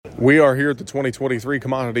We are here at the 2023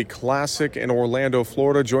 Commodity Classic in Orlando,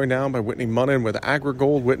 Florida, joined now by Whitney Monin with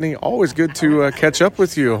AgriGold. Whitney, always good to catch up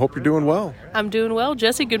with you. I hope you're doing well. I'm doing well.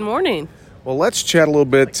 Jesse, good morning. Well, let's chat a little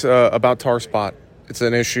bit about tar spot. It's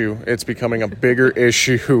an issue. It's becoming a bigger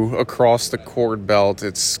issue across the Corn Belt.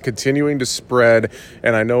 It's continuing to spread,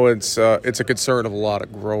 and I know it's a concern of a lot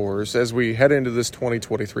of growers. As we head into this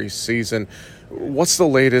 2023 season, what's the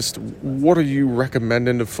latest? What are you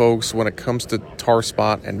recommending to folks when it comes to tar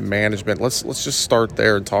spot and management? Let's just start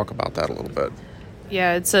there and talk about that a little bit.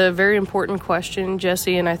 Yeah, it's a very important question,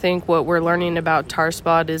 Jesse, and I think what we're learning about tar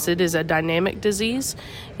spot is it is a dynamic disease.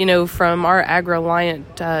 You know, from our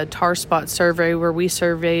AgriLiant tar spot survey, where we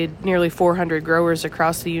surveyed nearly 400 growers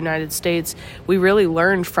across the United States, we really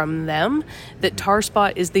learned from them that tar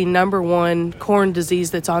spot is the number one corn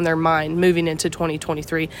disease that's on their mind moving into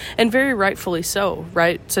 2023, and very rightfully so,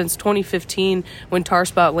 right? Since 2015, when tar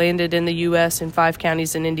spot landed in the U.S. in 5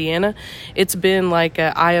 counties in Indiana, it's been like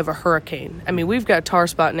an eye of a hurricane. I mean, we've got tar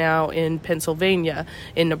spot now in Pennsylvania,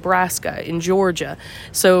 in Nebraska, in Georgia.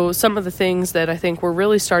 So some of the things that I think we're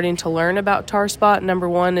really starting to learn about tar spot, number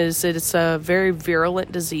one, is that it's a very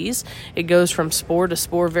virulent disease. It goes from spore to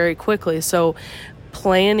spore very quickly. So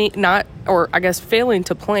failing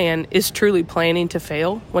to plan is truly planning to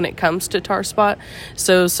fail when it comes to tar spot.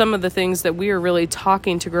 So some of the things that we are really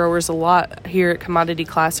talking to growers a lot here at Commodity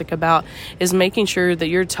Classic about is making sure that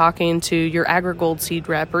you're talking to your AgriGold seed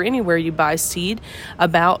rep or anywhere you buy seed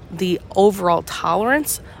about the overall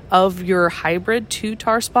tolerance of your hybrid to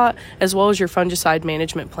tar spot, as well as your fungicide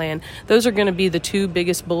management plan. Those are going to be the two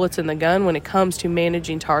biggest bullets in the gun when it comes to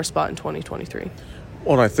managing tar spot in 2023.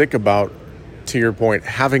 When I think about, to your point,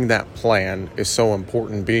 having that plan is so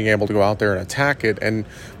important, being able to go out there and attack it, and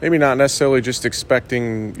maybe not necessarily just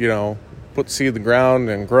expecting, put seed in the ground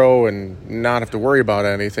and grow and not have to worry about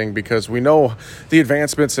anything, because we know the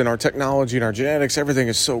advancements in our technology and our genetics, everything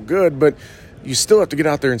is so good, but you still have to get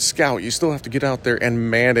out there and scout. You still have to get out there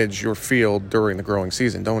and manage your field during the growing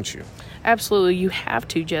season, don't you? Absolutely, you have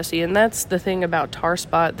to, Jesse, and that's the thing about tar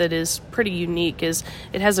spot that is pretty unique, is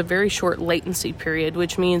it has a very short latency period,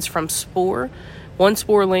 which means from one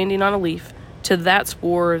spore landing on a leaf, to that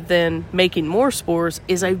spore then making more spores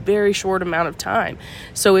is a very short amount of time.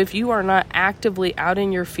 So if you are not actively out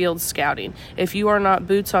in your field scouting, if you are not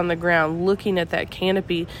boots on the ground looking at that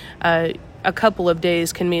canopy, a couple of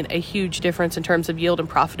days can mean a huge difference in terms of yield and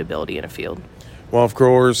profitability in a field. Well, if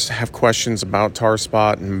growers have questions about tar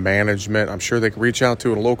spot and management, I'm sure they can reach out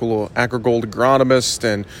to a local AgriGold agronomist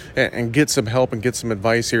and get some help and get some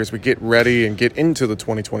advice here as we get ready and get into the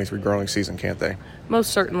 2023 growing season, can't they?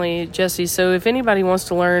 Most certainly, Jesse. So if anybody wants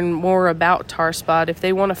to learn more about tar spot, if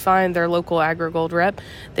they want to find their local AgriGold rep,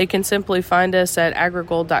 they can simply find us at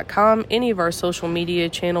agrigold.com, any of our social media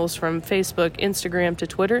channels from Facebook, Instagram to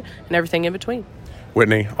Twitter, and everything in between.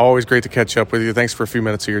 Whitney, always great to catch up with you. Thanks for a few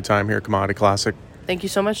minutes of your time here at Commodity Classic. Thank you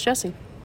so much, Jesse.